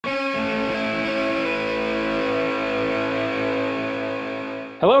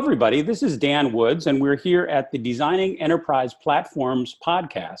Hello, everybody. This is Dan Woods, and we're here at the Designing Enterprise Platforms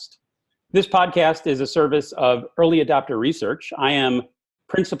podcast. This podcast is a service of Early Adopter Research. I am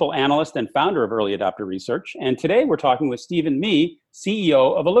principal analyst and founder of Early Adopter Research, and today we're talking with Stephen Mee,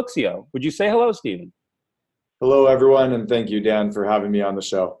 CEO of Elluxio. Would you say hello, Stephen? Hello, everyone, and thank you, Dan, for having me on the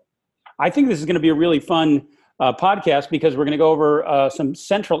show. I think this is going to be a really fun podcast because we're going to go over some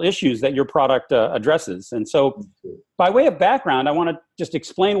central issues that your product addresses. And so by way of background, I want to just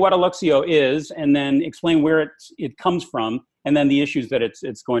explain what Elluxio is and then explain where it comes from and then the issues that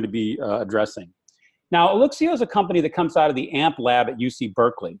it's going to be addressing. Now, Elluxio is a company that comes out of the AMP lab at UC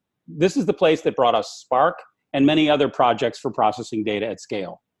Berkeley. This is the place that brought us Spark and many other projects for processing data at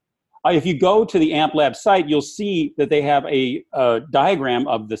scale. If you go to the AMP Lab site, you'll see that they have a diagram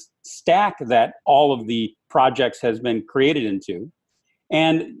of the stack that all of the projects has been created into.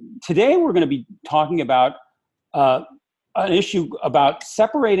 And today we're going to be talking about an issue about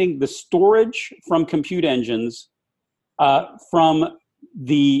separating the storage from compute engines from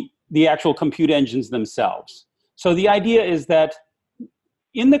the actual compute engines themselves. So the idea is that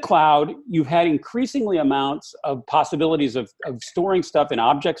in the cloud, you've had increasingly amounts of possibilities of storing stuff in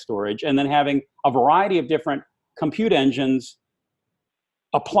object storage and then having a variety of different compute engines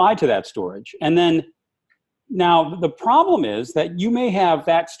applied to that storage. And then now the problem is that you may have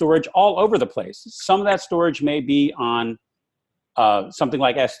that storage all over the place. Some of that storage may be on something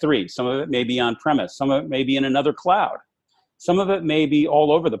like S3. Some of it may be on premise. Some of it may be in another cloud. Some of it may be all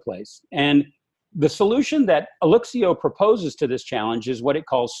over the place. And the solution that Elluxio proposes to this challenge is what it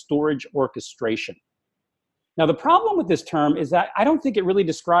calls storage orchestration. Now, the problem with this term is that I don't think it really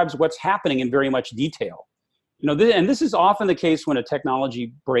describes what's happening in very much detail. And this is often the case when a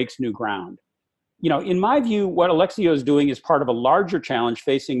technology breaks new ground. In my view, what Elluxio is doing is part of a larger challenge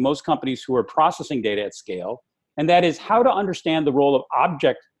facing most companies who are processing data at scale, and that is how to understand the role of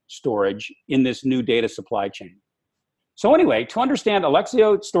object storage in this new data supply chain. So anyway, to understand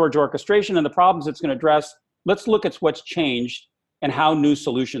Elluxio storage orchestration and the problems it's going to address, let's look at what's changed and how new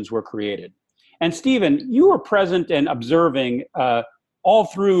solutions were created. And Stephen, you were present and observing all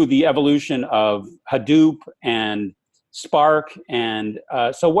through the evolution of Hadoop and Spark. And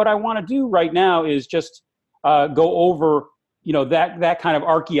so what I want to do right now is just go over that kind of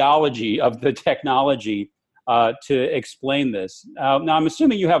archaeology of the technology to explain this. Now, I'm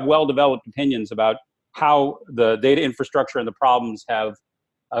assuming you have well-developed opinions about how the data infrastructure and the problems have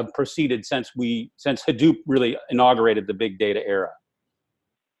proceeded since Hadoop really inaugurated the big data era.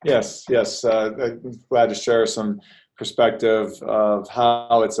 Yes. I'm glad to share some perspective of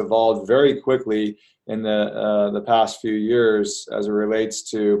how it's evolved very quickly in the past few years as it relates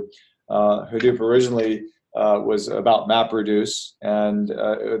to Hadoop. Originally was about MapReduce, and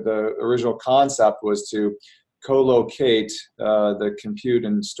the original concept was to co-locate the compute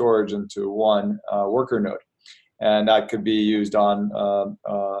and storage into one worker node. And that could be used on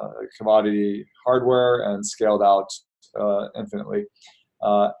commodity hardware and scaled out infinitely.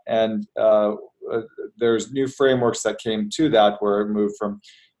 There's new frameworks that came to that where it moved from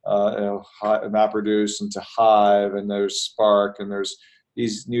MapReduce into Hive, and there's Spark, and there's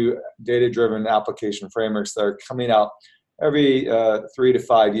these new data-driven application frameworks that are coming out every 3 to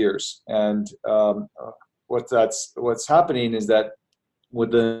 5 years. And what's happening is that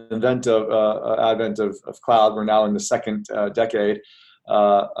with the advent of cloud, we're now in the second decade.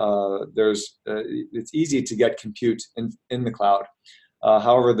 It's easy to get compute in the cloud.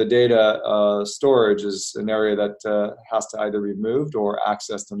 However, the data storage is an area that has to either be moved or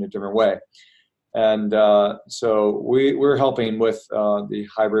accessed in a different way. And so we're helping with the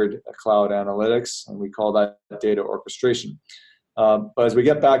hybrid cloud analytics, and we call that data orchestration. But as we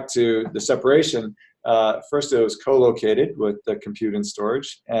get back to the separation, first it was co-located with the compute and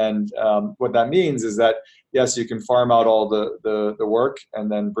storage. And what that means is that, yes, you can farm out all the work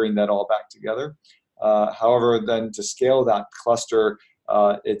and then bring that all back together. However, then to scale that cluster,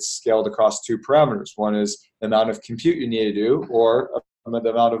 it's scaled across two parameters. One is the amount of compute you need to do, or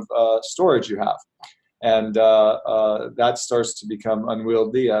the amount of storage you have. And that starts to become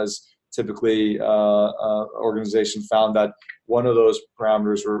unwieldy, as typically organization found that one of those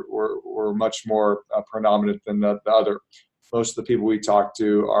parameters were much more predominant than the other. Most of the people we talk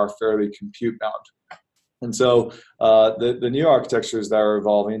to are fairly compute bound. And so the new architectures that are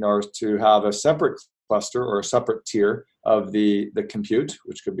evolving are to have a separate cluster or a separate tier of the compute,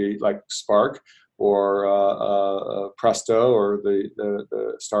 which could be like Spark or Presto or the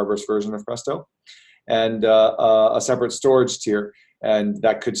Starburst version of Presto, and a separate storage tier. And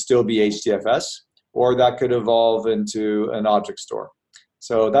that could still be HDFS, or that could evolve into an object store.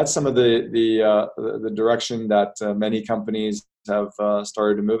 So that's some of the direction that many companies have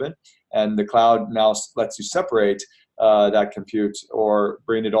started to move in. And the cloud now lets you separate that compute or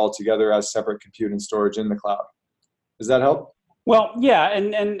bring it all together as separate compute and storage in the cloud. Does that help? Well, yeah,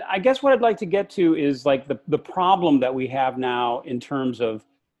 and I guess what I'd like to get to is like the problem that we have now in terms of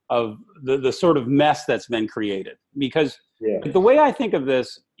the sort of mess that's been created. Because the way I think of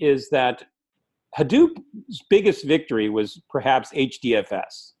this is that Hadoop's biggest victory was perhaps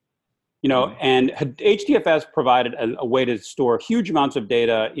HDFS. And HDFS provided a way to store huge amounts of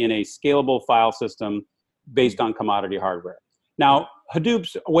data in a scalable file system based on commodity hardware. Now,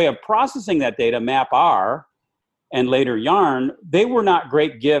 Hadoop's way of processing that data, MapR, and later Yarn, they were not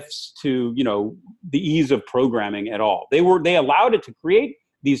great gifts to, the ease of programming at all. They allowed it to create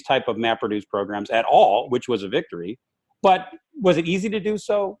these type of MapReduce programs at all, which was a victory. But was it easy to do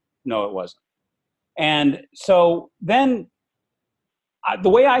so? No, it wasn't. And so then the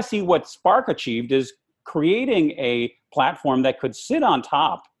way I see what Spark achieved is creating a platform that could sit on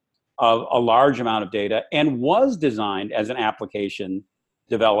top of a large amount of data and was designed as an application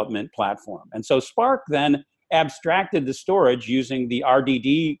development platform. And so Spark then abstracted the storage using the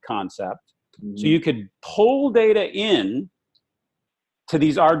RDD concept. Mm-hmm. So you could pull data in to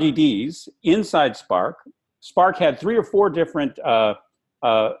these RDDs inside Spark. Spark had 3 or 4 different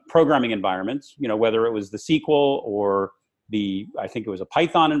programming environments, whether it was the SQL or I think it was a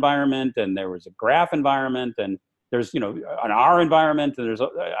Python environment, and there was a graph environment, and there's, an R environment, and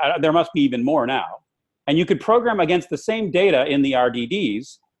there must be even more now. And you could program against the same data in the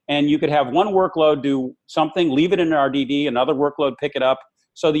RDDs, and you could have one workload do something, leave it in an RDD, another workload pick it up.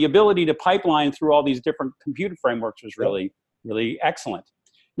 So the ability to pipeline through all these different compute frameworks was really, really excellent.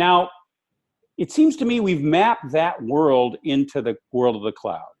 Now, it seems to me we've mapped that world into the world of the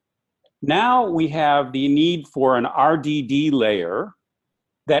cloud. Now we have the need for an RDD layer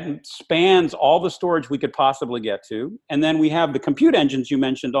that spans all the storage we could possibly get to. And then we have the compute engines you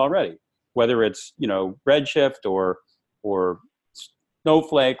mentioned already, whether it's, Redshift or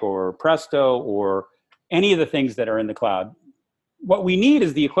Snowflake or Presto or any of the things that are in the cloud. What we need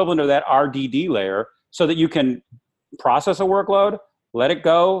is the equivalent of that RDD layer so that you can process a workload, let it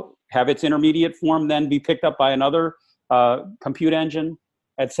go, have its intermediate form then be picked up by another compute engine,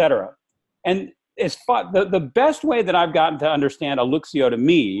 et cetera. And the best way that I've gotten to understand Elluxio to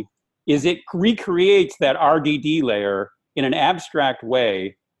me is it recreates that RDD layer in an abstract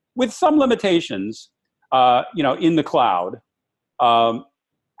way with some limitations, in the cloud.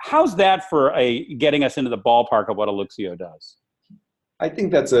 How's that for getting us into the ballpark of what Elluxio does? I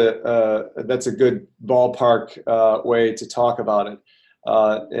think that's a good ballpark way to talk about it.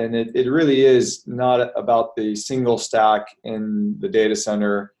 And it really is not about the single stack in the data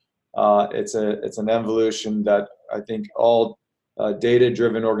center. It's an evolution that I think all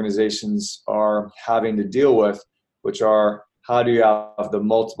data-driven organizations are having to deal with, which are how do you have the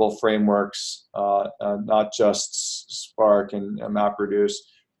multiple frameworks, not just Spark and MapReduce,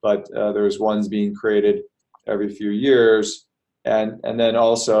 but there's ones being created every few years, and then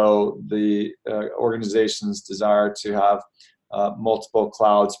also the organization's desire to have multiple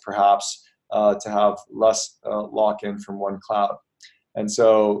clouds, perhaps to have less lock-in from one cloud. And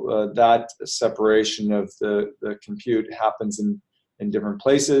so that separation of the compute happens in different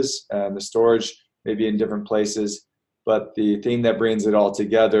places, and the storage may be in different places. But the thing that brings it all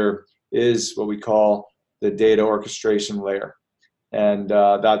together is what we call the data orchestration layer. And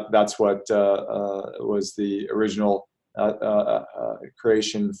that's what was the original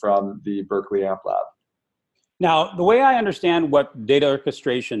creation from the Berkeley Amp Lab. Now, the way I understand what data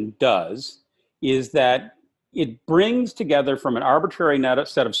orchestration does is that it brings together from an arbitrary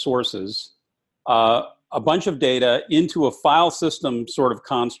set of sources a bunch of data into a file system sort of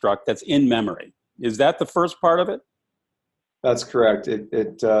construct that's in memory. Is that the first part of it? That's correct.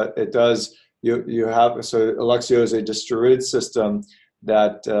 It does. You have, so Elluxio is a distributed system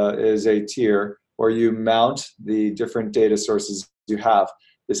that is a tier where you mount the different data sources you have.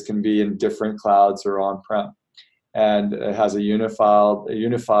 This can be in different clouds or on-prem, and it has a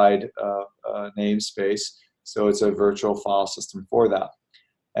unified namespace. So it's a virtual file system for that.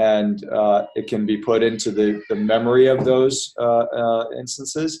 And it can be put into the memory of those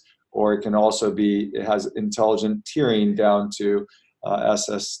instances, or it can also it has intelligent tiering down to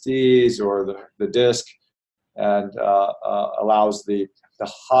SSDs or the disk, and allows the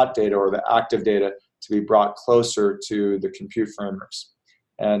hot data or the active data to be brought closer to the compute frameworks.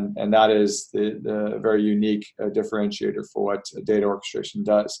 And that is the very unique differentiator for what data orchestration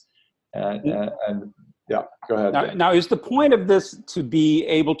does. And yeah, go ahead. Now, is the point of this to be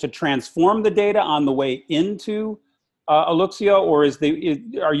able to transform the data on the way into Elluxio, or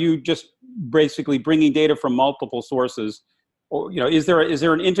are you just basically bringing data from multiple sources or is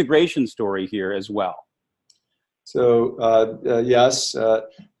there an integration story here as well? So yes,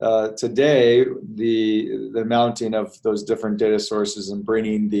 today the mounting of those different data sources and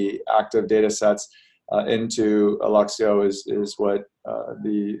bringing the active data sets into Alluxio is what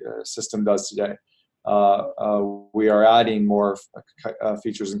the system does today. We are adding more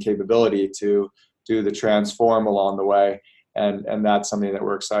features and capability to do the transform along the way, and that's something that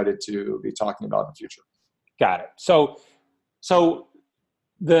we're excited to be talking about in the future. Got it. So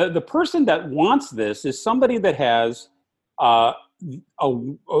the person that wants this is somebody that has a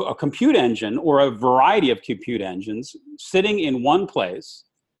compute engine or a variety of compute engines sitting in one place,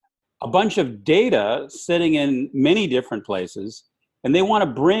 a bunch of data sitting in many different places, and they want to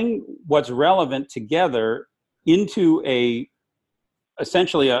bring what's relevant together into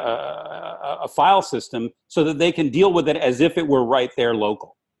essentially a file system so that they can deal with it as if it were right there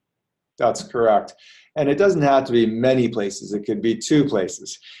local. That's correct. And it doesn't have to be many places. It could be 2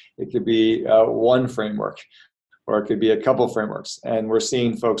 places. It could be one framework, or it could be a couple frameworks. And we're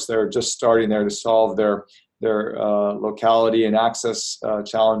seeing folks that are just starting there to solve their locality and access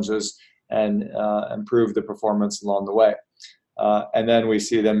challenges and improve the performance along the way. And then we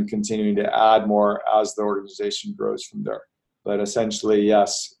see them continuing to add more as the organization grows from there. But essentially,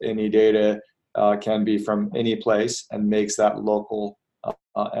 yes, any data can be from any place and makes that local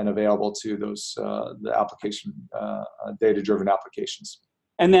and available to those the application data-driven applications.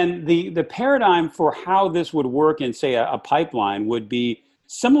 And then the paradigm for how this would work in, say, a pipeline would be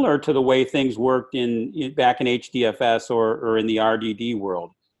similar to the way things worked back in HDFS or in the RDD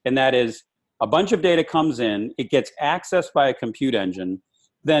world. And that is, a bunch of data comes in, it gets accessed by a compute engine,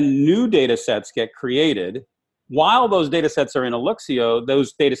 then new data sets get created. While those data sets are in Alluxio,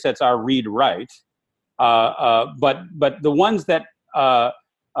 those data sets are read-write. But the ones that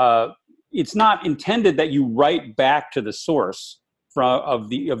it's not intended that you write back to the source of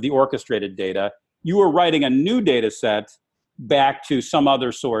the orchestrated data. You are writing a new data set back to some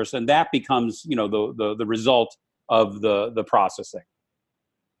other source, and that becomes the result of the processing.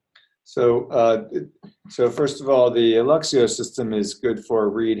 So first of all, the Alluxio system is good for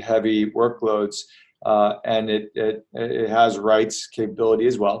read-heavy workloads, and it has writes capability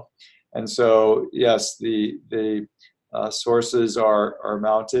as well. And so yes, the sources are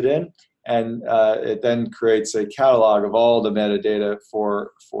mounted in, and it then creates a catalog of all the metadata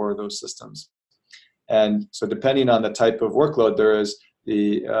for those systems. And so depending on the type of workload there is,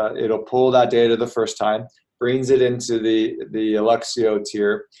 it'll pull that data the first time, brings it into the Alluxio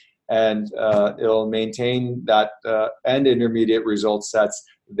tier, and it'll maintain that and intermediate result sets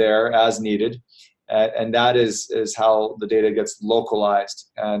there as needed. And that is how the data gets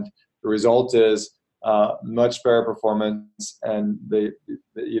localized. And the result is much better performance, and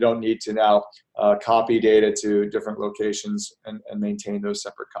you don't need to now copy data to different locations and maintain those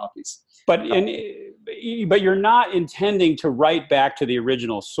separate copies. But you're not intending to write back to the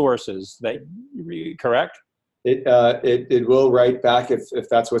original sources, correct? It will write back if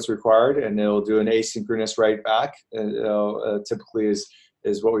that's what's required, and it'll do an asynchronous write back. Typically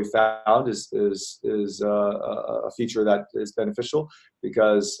is what we found is a feature that is beneficial,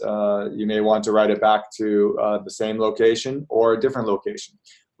 because you may want to write it back to the same location or a different location.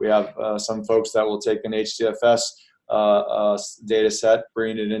 We have some folks that will take an HDFS data set,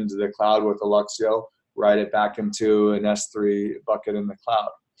 bring it into the cloud with Alluxio, write it back into an S3 bucket in the cloud.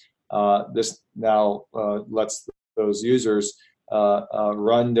 This now lets those users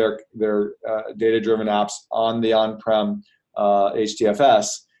run their data-driven apps on the on-prem HDFS,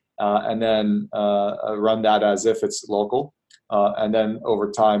 and then run that as if it's local, and then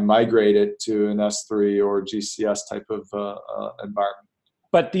over time migrate it to an S3 or GCS type of environment.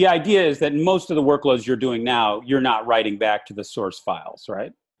 But the idea is that most of the workloads you're doing now, you're not writing back to the source files,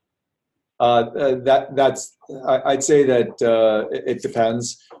 right? I'd say that it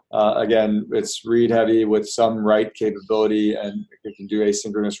depends. Again, it's read heavy with some write capability, and it can do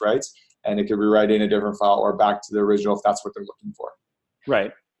asynchronous writes, and it could be writing a different file or back to the original if that's what they're looking for.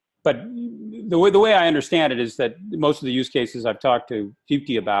 Right. But the way I understand it is that most of the use cases I've talked to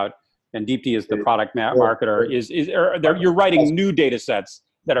Deepti about, and Deepti is the product marketer, you're writing new data sets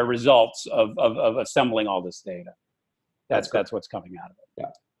that are results of assembling all this data. That's what's coming out of it. Yeah.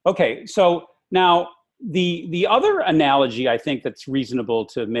 Okay, so now the other analogy I think that's reasonable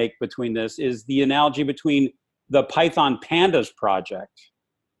to make between this is the analogy between the Python Pandas project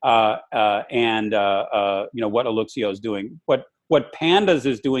and what Alluxio is doing. What Pandas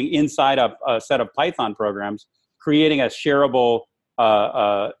is doing inside a set of Python programs, creating a shareable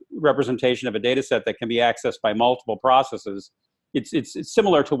representation of a data set that can be accessed by multiple processes. It's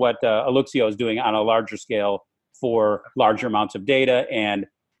similar to what Alluxio is doing on a larger scale for larger amounts of data and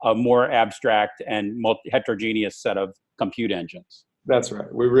a more abstract and heterogeneous set of compute engines. That's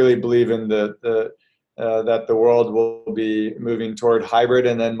right. We really believe in that the world will be moving toward hybrid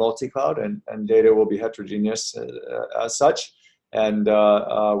and then multi-cloud, and data will be heterogeneous as such. And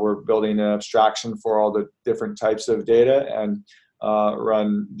we're building an abstraction for all the different types of data and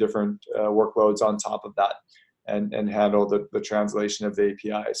run different workloads on top of that and handle the translation of the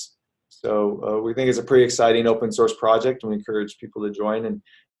APIs. So we think it's a pretty exciting open source project, and we encourage people to join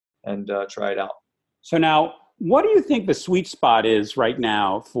and try it out. So now, what do you think the sweet spot is right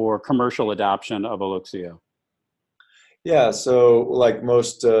now for commercial adoption of Elluxio? Yeah, so like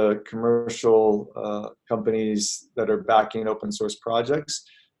most commercial companies that are backing open source projects,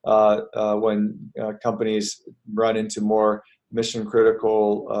 when companies run into more mission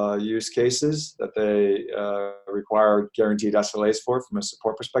critical use cases that they require guaranteed SLAs for from a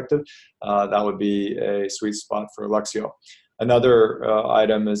support perspective, that would be a sweet spot for Elluxio. Another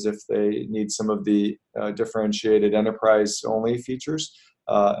item is if they need some of the differentiated enterprise-only features,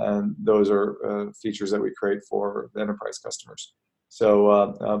 and those are features that we create for the enterprise customers.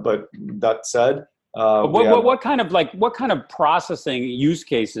 So, but that said, what kind of processing use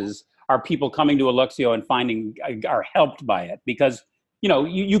cases are people coming to Elluxio and finding are helped by it? Because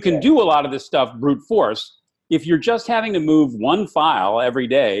you can do a lot of this stuff brute force. If you're just having to move one file every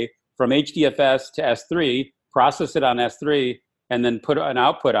day from HDFS to S3, process it on S3, and then put an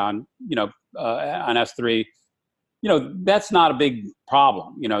output on on S3, that's not a big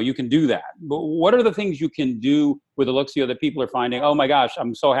problem. You can do that. But what are the things you can do with Elluxio that people are finding, oh my gosh,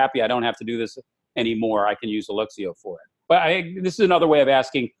 I'm so happy I don't have to do this anymore. I can use Elluxio for it. But this is another way of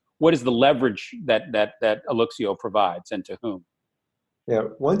asking, what is the leverage that Elluxio provides, and to whom? Yeah,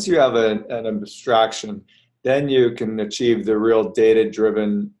 once you have an abstraction, then you can achieve the real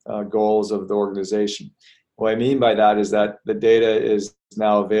data-driven goals of the organization. What I mean by that is that the data is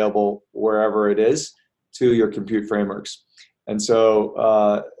now available wherever it is to your compute frameworks. And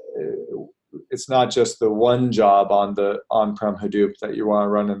so it's not just the one job on the on-prem Hadoop that you want to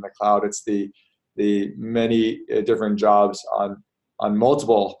run in the cloud. It's the many different jobs on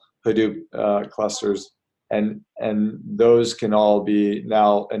multiple Hadoop clusters, and those can all be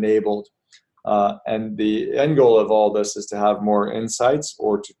now enabled. And the end goal of all this is to have more insights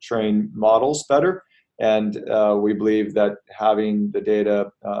or to train models better. And we believe that having the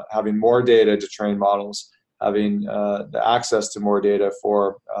data, having more data to train models, having the access to more data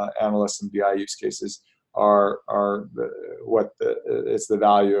for analysts and BI use cases it's the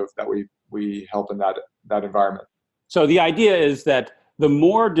value of that we help in that environment. So the idea is that the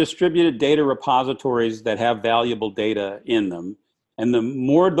more distributed data repositories that have valuable data in them, and the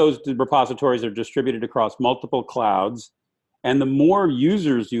more those repositories are distributed across multiple clouds, and the more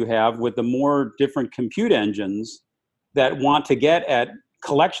users you have with the more different compute engines that want to get at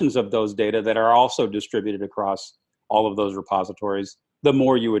collections of those data that are also distributed across all of those repositories, the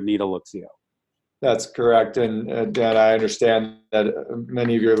more you would need Elluxio. That's correct. And Dan, I understand that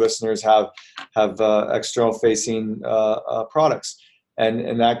many of your listeners have external facing products. And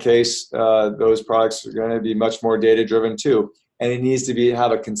in that case, those products are going to be much more data driven too. And it needs to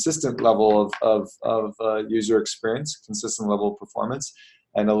have a consistent level of user experience, consistent level of performance.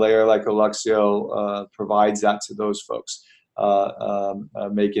 And a layer like Elluxio provides that to those folks,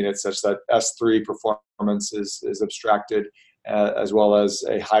 making it such that S3 performance is abstracted, as well as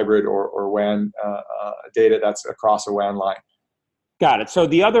a hybrid or WAN data that's across a WAN line. Got it. So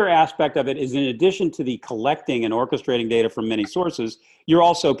the other aspect of it is, in addition to the collecting and orchestrating data from many sources, you're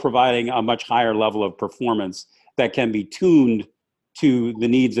also providing a much higher level of performance that can be tuned to the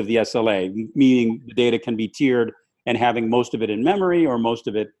needs of the SLA, meaning the data can be tiered and having most of it in memory or most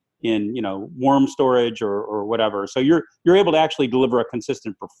of it in warm storage or whatever. So you're able to actually deliver a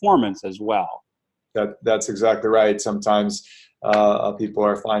consistent performance as well. That's exactly right. Sometimes people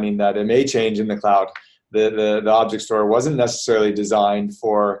are finding that it may change in the cloud. The object store wasn't necessarily designed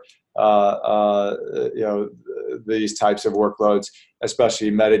for these types of workloads, especially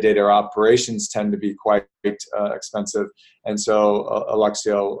metadata operations tend to be quite expensive. And so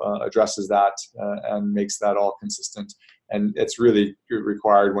Elluxio addresses that and makes that all consistent. And it's really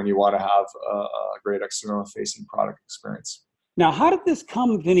required when you want to have a great external facing product experience. Now, how did this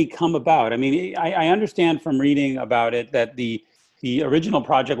Vinny come about? I mean, I understand from reading about it that the original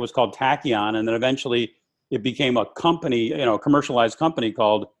project was called Tachyon, and then eventually it became a company, a commercialized company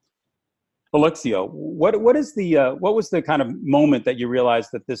called Elluxio. What was the kind of moment that you realized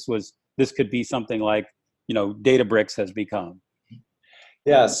that this could be something like Databricks has become?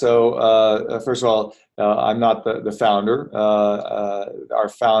 Yeah, so first of all, I'm not the founder. Our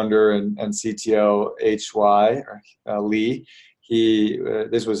founder and CTO, HY, Lee,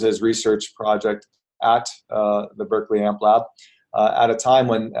 this was his research project at the Berkeley Amp Lab at a time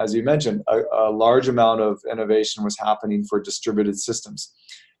when, as you mentioned, a large amount of innovation was happening for distributed systems.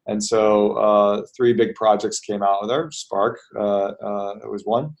 And so three big projects came out of there. Spark was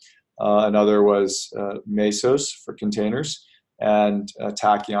one. Another was Mesos for containers, and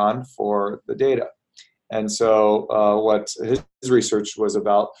Tachyon for the data. And so what his research was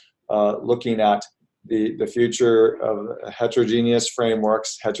about, looking at the future of heterogeneous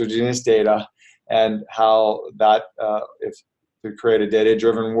frameworks, heterogeneous data, and how that, if to create a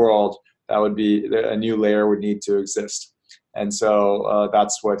data-driven world, that would be a new layer would need to exist. And so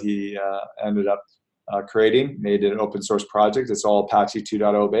that's what he ended up creating, made it an open source project. It's all Apache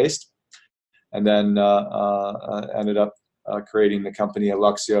 2.0 based. And then ended up creating the company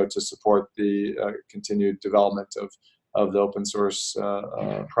Alluxio to support the continued development of the open source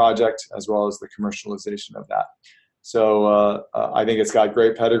project, as well as the commercialization of that. So I think it's got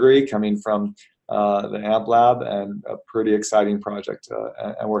great pedigree coming from the AMP Lab, and a pretty exciting project.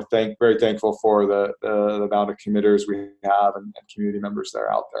 And we're very thankful for the amount of committers we have and community members that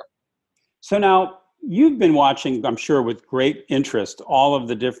are out there. So now, you've been watching, I'm sure, with great interest, all of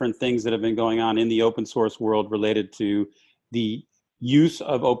the different things that have been going on in the open source world related to the use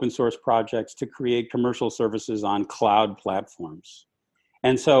of open source projects to create commercial services on cloud platforms.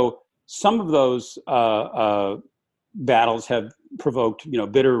 And so some of those battles have provoked,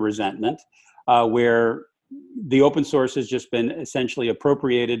 bitter resentment, where the open source has just been essentially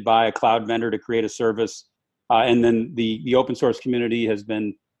appropriated by a cloud vendor to create a service, and then the open source community has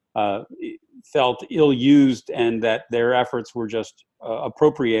been felt ill-used, and that their efforts were just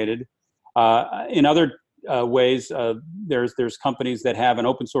appropriated. In other ways, there's companies that have an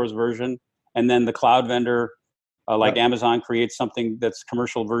open source version, and then the cloud vendor, like Amazon, creates something that's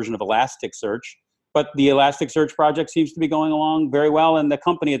commercial version of Elasticsearch. But the Elasticsearch project seems to be going along very well, and the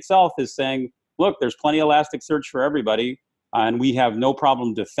company itself is saying, look, there's plenty of Elasticsearch for everybody, and we have no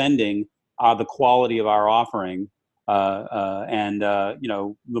problem defending the quality of our offering, and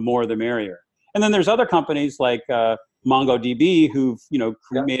the more the merrier. And then there's other companies like MongoDB who've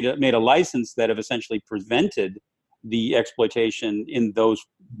made a license that have essentially prevented the exploitation in those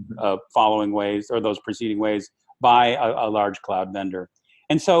following ways, or those preceding ways, by a large cloud vendor.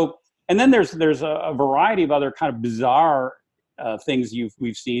 And then there's a variety of other kind of bizarre things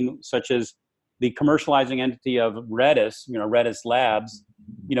we've seen, such as the commercializing entity of Redis, Redis Labs,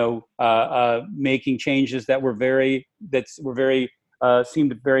 making changes that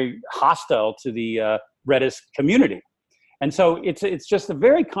seemed very hostile to the Redis community. And so it's just a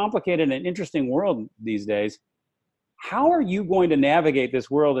very complicated and interesting world these days. How are you going to navigate this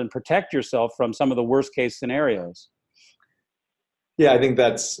world and protect yourself from some of the worst case scenarios? Yeah, I think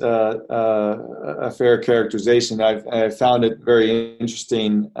that's a fair characterization. I've found it very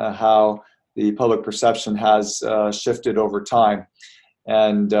interesting how the public perception has shifted over time,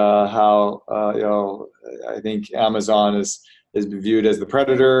 and how I think Amazon is viewed as the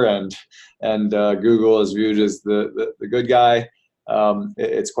predator, and Google is viewed as the good guy.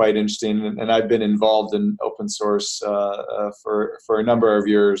 It's quite interesting, and I've been involved in open source for a number of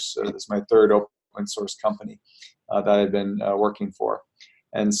years. This is my third open source company that I've been working for,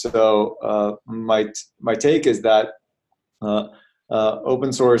 and so my take is that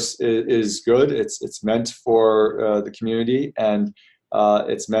open source is good. It's meant for the community, and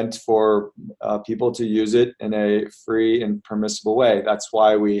it's meant for people to use it in a free and permissible way. That's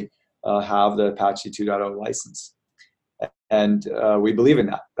why we have the Apache 2.0 license, and we believe in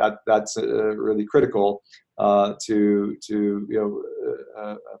that. That's really critical to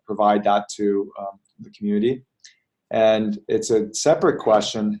provide that to the community. And it's a separate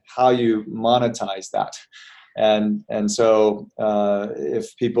question how you monetize that. And so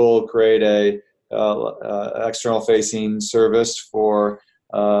if people create a external facing service for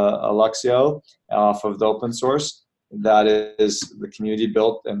Alluxio off of the open source, that is the community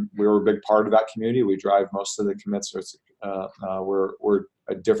built, and we're a big part of that community. We drive most of the commits. So it's, we're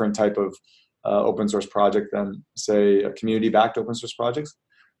a different type of open source project than, say, a community-backed open source projects.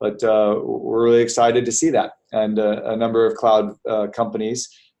 But we're really excited to see that. And a number of cloud companies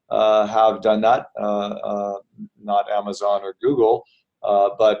have done that, not Amazon or Google,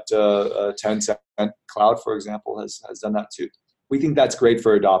 but Tencent Cloud, for example, has done that too. We think that's great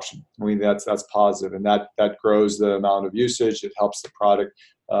for adoption. I mean, that's positive, and that grows the amount of usage. It helps the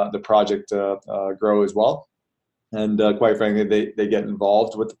project grow as well. And quite frankly, they get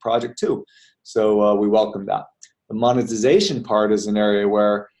involved with the project too. So we welcome that. The monetization part is an area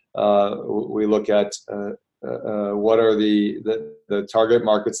where we look at what are the target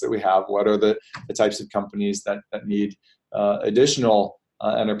markets that we have, what are the types of companies that need additional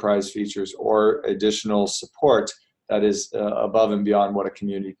enterprise features or additional support that is above and beyond what a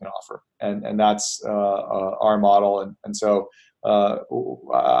community can offer. And that's our model. And so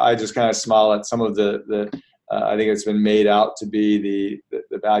I just kind of smile at some of the I think it's been made out to be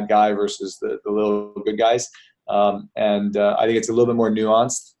the bad guy versus the little good guys. And I think it's a little bit more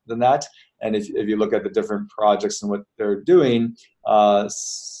nuanced than that. And if you look at the different projects and what they're doing,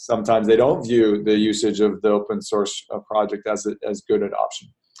 sometimes they don't view the usage of the open source project as good an option.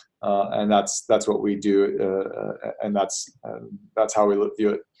 And that's what we do, and that's how we view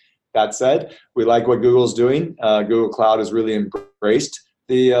it. That said, we like what Google's doing. Google Cloud has really embraced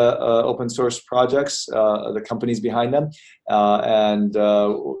the open source projects, the companies behind them, and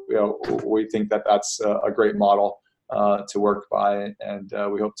we think that that's a great model to work by, and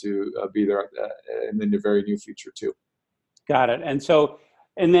we hope to be there in the very near future too. Got it.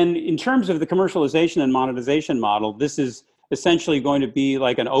 And then in terms of the commercialization and monetization model, this is essentially going to be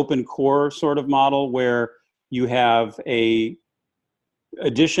like an open core sort of model where you have a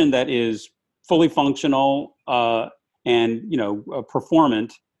edition that is fully functional and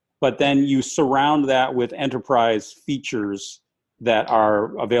performant, but then you surround that with enterprise features that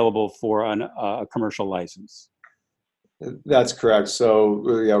are available for a commercial license. That's correct.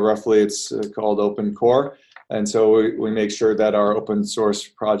 So yeah, roughly it's called open core. And so we make sure that our open source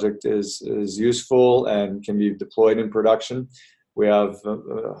project is useful and can be deployed in production. We have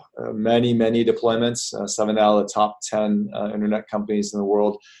many deployments. 7 out of the top 10 internet companies in the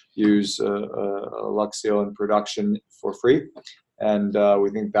world use Alluxio in production for free. And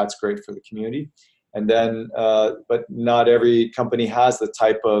we think that's great for the community. And then, but not every company has the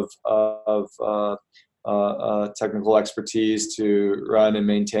type of technical expertise to run and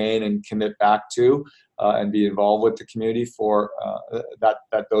maintain and commit back to and be involved with the community for that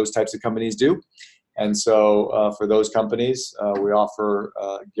those types of companies do. And so for those companies, we offer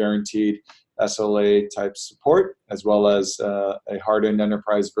guaranteed SLA type support, as well as a hardened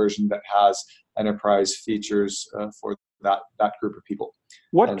enterprise version that has enterprise features for that group of people.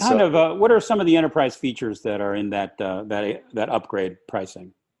 What are some of the enterprise features that are in that upgrade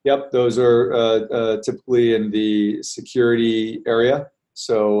pricing? Yep, those are typically in the security area.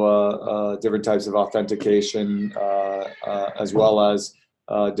 So different types of authentication, as well as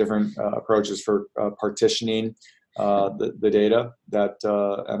different approaches for partitioning the data that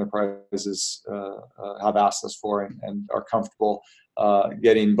enterprises have asked us for and are comfortable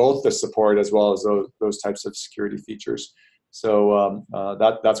getting both the support as well as those types of security features. So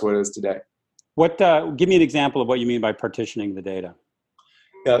that's what it is today. Give me an example of what you mean by partitioning the data.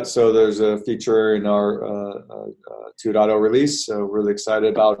 Yeah, so there's a feature in our 2.0 release. So we're really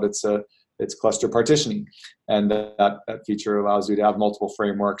excited about it's cluster partitioning, and that feature allows you to have multiple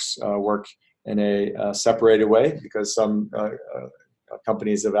frameworks work in a separated way, because some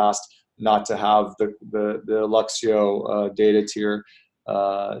companies have asked not to have the Alluxio data tier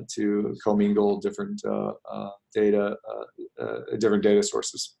to commingle different data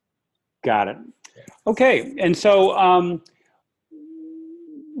sources. Got it. Okay, and so.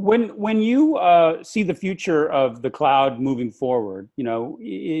 When you see the future of the cloud moving forward,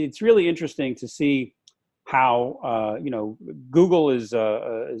 it's really interesting to see how Google is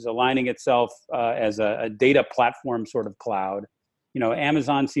aligning itself as a data platform sort of cloud.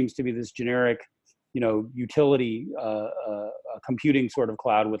 Amazon seems to be this generic, utility computing sort of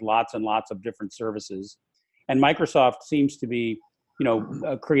cloud with lots and lots of different services, and Microsoft seems to be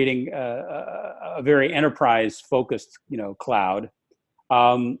creating a very enterprise focused cloud.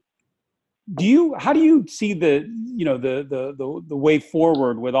 How do you see the way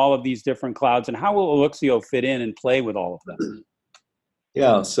forward with all of these different clouds, and how will Alluxio fit in and play with all of them?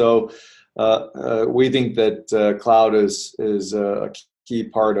 Yeah, so we think that cloud is a key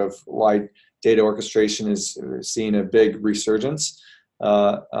part of why data orchestration is seeing a big resurgence.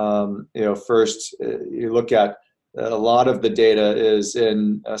 First, you look at a lot of the data is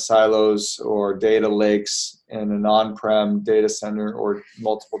in silos or data lakes in an on-prem data center or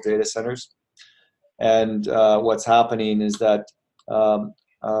multiple data centers. And what's happening is that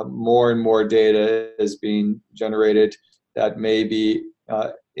more and more data is being generated that may be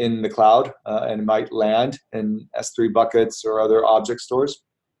in the cloud and might land in S3 buckets or other object stores.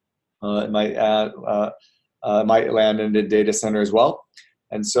 It might land in a data center as well.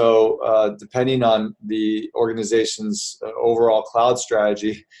 And so depending on the organization's overall cloud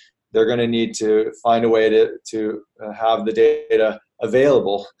strategy, they're going to need to find a way to have the data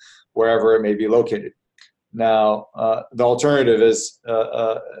available wherever it may be located. Now, the alternative is,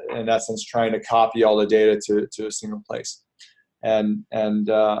 in essence, trying to copy all the data to a single place. And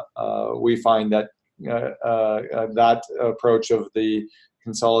we find that that approach of the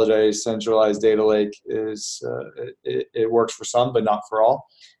consolidated, centralized data lake is it works for some, but not for all.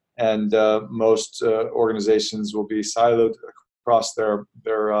 And most organizations will be siloed across their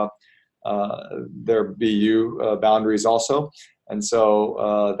BU boundaries also. And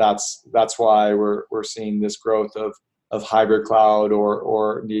so that's why we're seeing this growth of hybrid cloud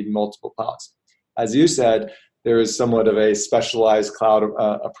or needing multiple clouds. As you said, there is somewhat of a specialized cloud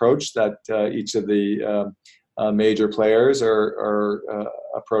approach that each of the major players are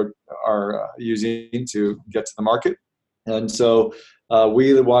using to get to the market. And so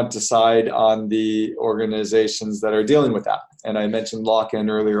we want to side on the organizations that are dealing with that. And I mentioned lock-in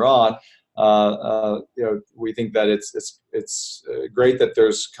earlier on. We think that it's great that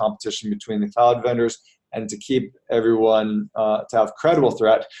there's competition between the cloud vendors, and to keep everyone to have credible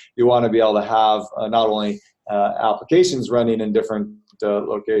threat, you want to be able to have not only applications running in different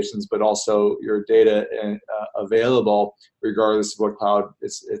locations, but also your data available regardless of what cloud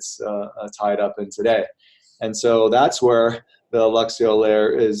it's tied up in today. And so that's where the Alluxio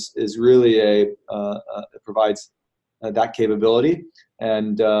layer is really it provides that capability,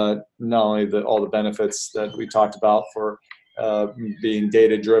 and not only all the benefits that we talked about for being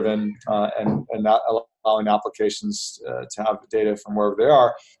data driven and not allowing applications to have the data from wherever they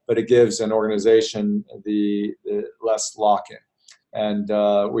are, but it gives an organization the less lock-in. And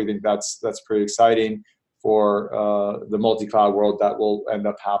we think that's pretty exciting for the multi-cloud world that will end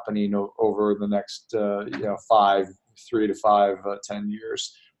up happening over the next 3 to 5, 10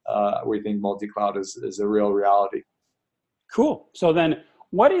 years. We think multi-cloud is a real reality. Cool. So then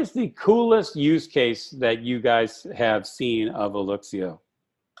what is the coolest use case that you guys have seen of Alluxio?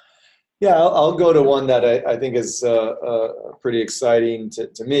 Yeah, I'll go to one that I think is pretty exciting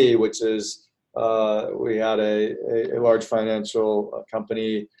to me, which is we had a large financial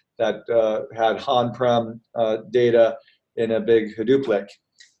company that had on-prem data in a big Hadoop lake.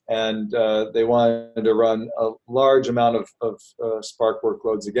 And they wanted to run a large amount of Spark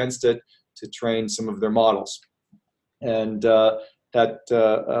workloads against it to train some of their models. And that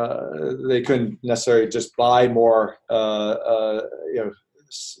they couldn't necessarily just buy more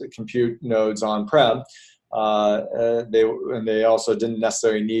compute nodes on-prem. They also didn't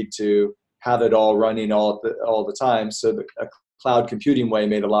necessarily need to have it all running all the time. So a cloud computing way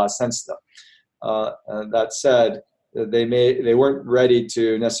made a lot of sense to them. That said, they weren't ready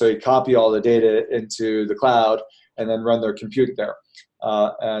to necessarily copy all the data into the cloud and then run their compute there.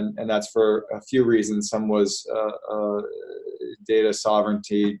 And that's for a few reasons. Some was data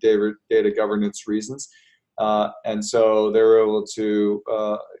sovereignty, data governance reasons. And so they were able to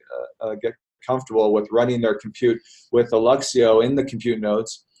get comfortable with running their compute with Alluxio in the compute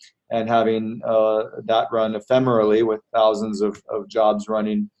nodes and having that run ephemerally with thousands of jobs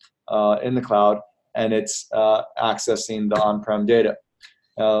running in the cloud, and it's accessing the on-prem data.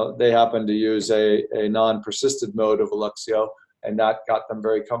 They happen to use a non-persisted mode of Alluxio, and that got them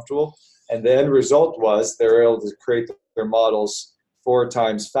very comfortable. And the end result was they were able to create their models 4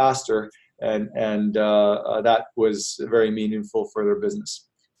 times faster, and that was very meaningful for their business.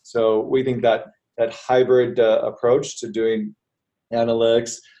 So we think that hybrid approach to doing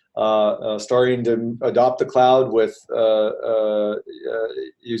analytics, starting to adopt the cloud with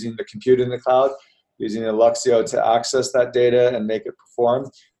using the compute in the cloud, using Alluxio to access that data and make it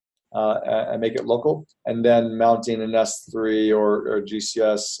perform and make it local, and then mounting an S3 or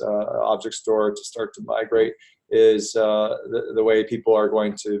GCS object store to start to migrate is the way people are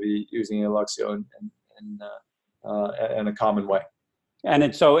going to be using Alluxio in a common way. And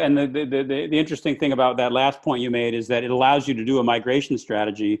the interesting thing about that last point you made is that it allows you to do a migration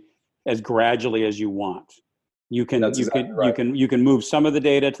strategy as gradually as you want. You can move some of the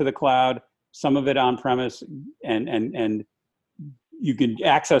data to the cloud, some of it on premise, and you can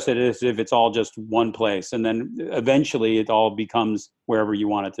access it as if it's all just one place, and then eventually it all becomes wherever you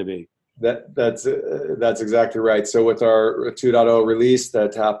want it to be. That's exactly right. So with our 2.0 release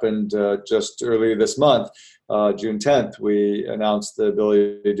that happened just earlier this month, June 10th, we announced the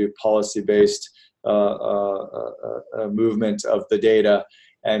ability to do policy-based movement of the data.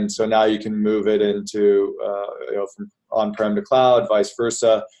 And so now you can move it into from on-prem to cloud, vice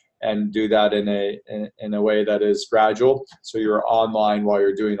versa, and do that in a way that is gradual. So you're online while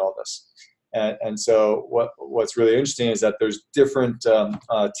you're doing all this. And so what's really interesting is that there's different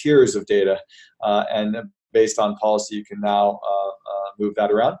tiers of data, and based on policy, you can now move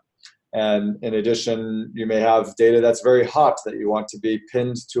that around. And in addition, you may have data that's very hot that you want to be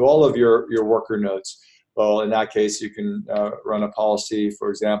pinned to all of your worker nodes. Well, in that case, you can run a policy, for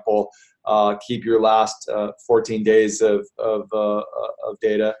example, keep your last 14 days of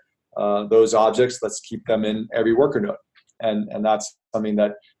data, those objects, let's keep them in every worker node. And that's something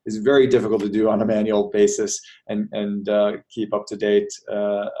that is very difficult to do on a manual basis and keep up to date,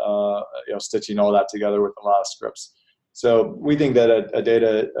 stitching all that together with a lot of scripts. So we think that a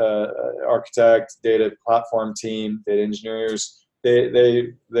data architect, data platform team, data engineers,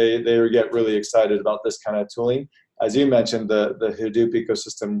 they get really excited about this kind of tooling. As you mentioned, the Hadoop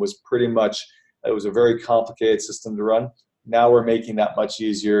ecosystem was it was a very complicated system to run. Now we're making that much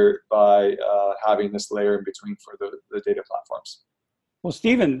easier by having this layer in between for the data platforms. Well,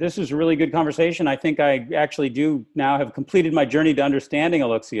 Stephen, this is a really good conversation. I think I actually do now have completed my journey to understanding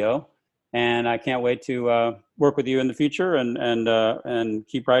Elluxio, and I can't wait to work with you in the future and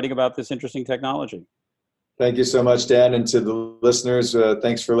keep writing about this interesting technology. Thank you so much, Dan, and to the listeners,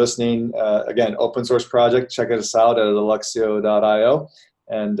 thanks for listening. Again, open source project, check us out at elluxio.io,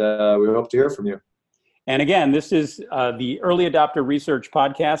 and we hope to hear from you. And again, this is the Early Adopter Research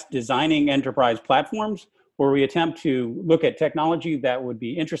Podcast, Designing Enterprise Platforms, where we attempt to look at technology that would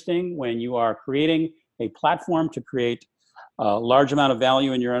be interesting when you are creating a platform to create a large amount of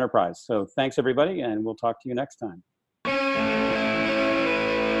value in your enterprise. So thanks, everybody, and we'll talk to you next time.